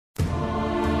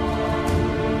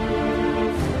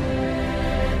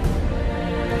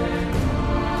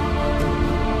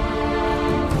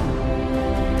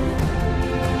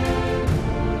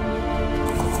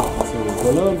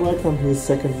welcome to the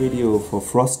second video for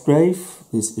Frostrgave.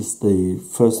 This is the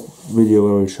first video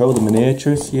where I will show the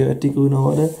miniatures here at the Grüne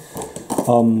Horde.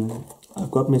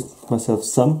 I've got myself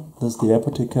some. This is the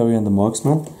Apothecary and the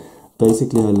Marksman.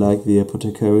 Basically I like the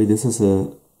Apothecary. This is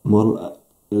a model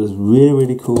that is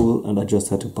really cool and I just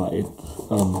had to buy it.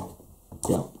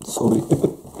 Yeah, sorry.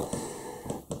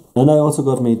 And I also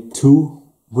got me two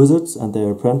wizards and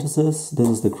their apprentices. This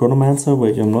is the Chronomancer,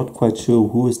 which I'm not quite sure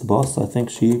who is the boss. I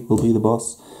think she will be the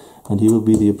boss and he will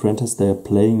be the apprentice. They are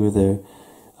playing with their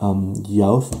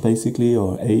youth basically,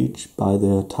 or age, by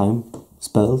their time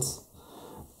spells.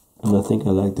 And I think I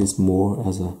like this more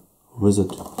as a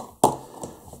wizard.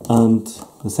 And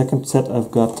the second set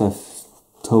I've got, I've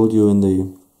told you in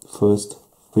the first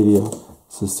video,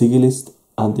 it's the Sigilist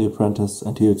and the apprentice,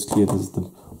 and here it's clear this is the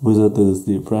wizard, this is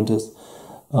the apprentice.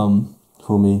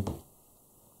 For me,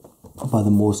 by the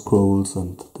more scrolls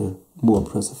and the more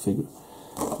impressive figure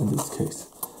in this case.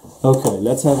 Okay,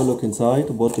 let's have a look inside.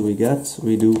 What do we get?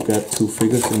 We do get two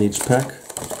figures in each pack.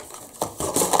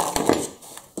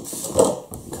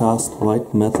 Cast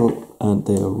white metal, and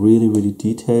they are really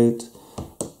detailed.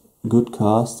 Good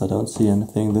cast, I don't see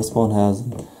anything. This one is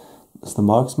the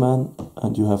Marksman,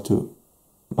 and you have to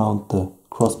mount the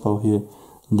crossbow here,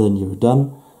 and then you're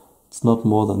done. It's not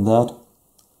more than that.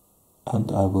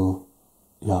 And I will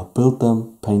build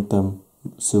them, paint them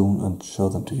soon and show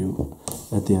them to you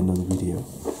at the end of the video.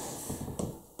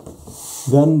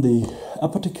 Then the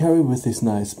Apothecary with this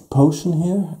nice potion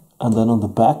here, and then on the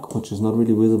back, which is not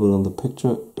really visible on the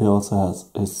picture, he also has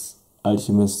his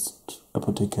alchemist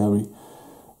Apothecary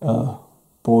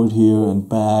board here and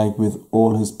bag with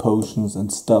all his potions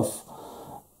and stuff.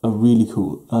 Really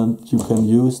cool. And you can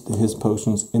use his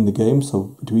potions in the game,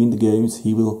 so between the games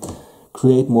he will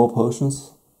create more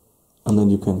potions, and then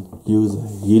you can use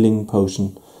a healing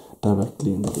potion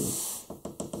directly in the game.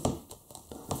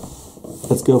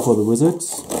 Let's go for the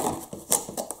wizards.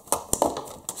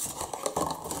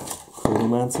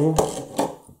 Chronomancer.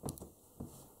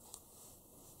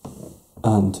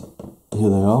 And here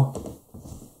they are.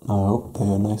 I hope they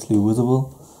are nicely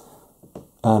visible.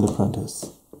 And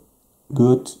apprentice.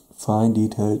 Good, fine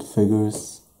detailed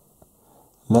figures.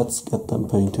 Let's get them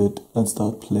painted and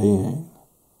start playing.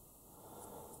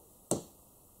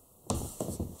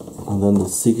 And then the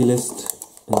Sigilist,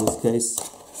 in this case.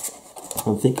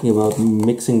 I'm thinking about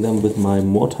mixing them with my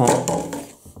Mortar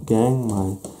gang,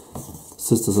 my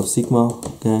Sisters of Sigma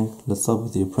gang. Let's start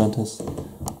with the apprentice.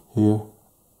 Here,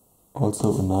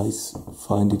 also a nice,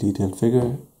 finely detailed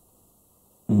figure.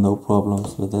 No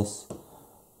problems with this.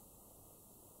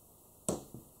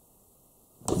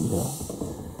 Yeah.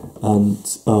 And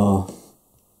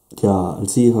I'll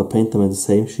see if I paint them in the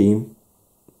same scheme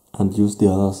and use the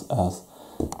others as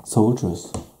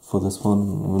soldiers for this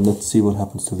one. Let's see what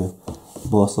happens to the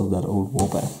boss of that old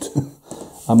warband.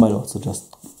 I might also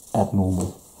just add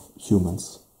normal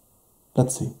humans.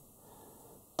 Let's see.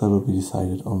 That will be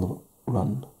decided on the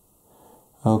run.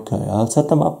 Okay, I'll set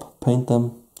them up, paint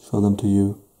them, show them to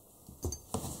you.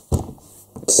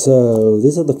 So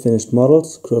these are the finished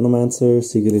models: Chronomancer,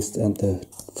 Sigilist and the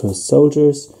first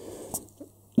soldiers.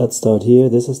 Let's start here.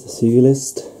 This is the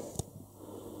Sigilist.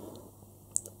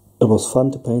 It was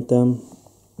fun to paint them.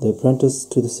 The apprentice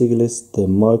to the Sigilist, the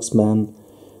Marksman,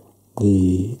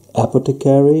 the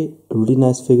Apothecary, a really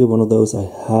nice figure, one of those I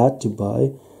had to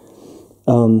buy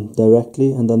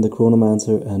directly, and then the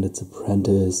Chronomancer and its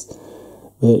apprentice.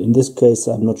 In this case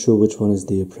I'm not sure which one is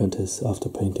the apprentice after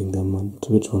painting them and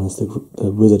which one is the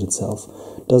wizard itself.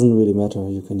 Doesn't really matter,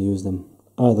 you can use them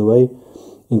either way.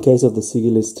 In case of the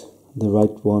Sigilist, the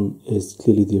right one is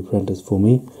clearly the apprentice for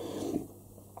me.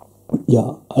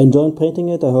 Yeah, I enjoyed painting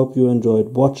it. I hope you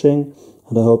enjoyed watching,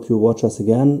 and I hope you watch us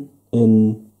again.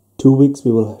 In 2 weeks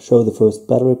we will show the first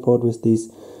battle report with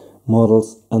these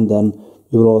models, and then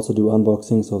we will also do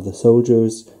unboxings of the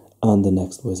soldiers and the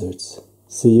next wizards.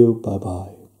 See you, bye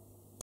bye.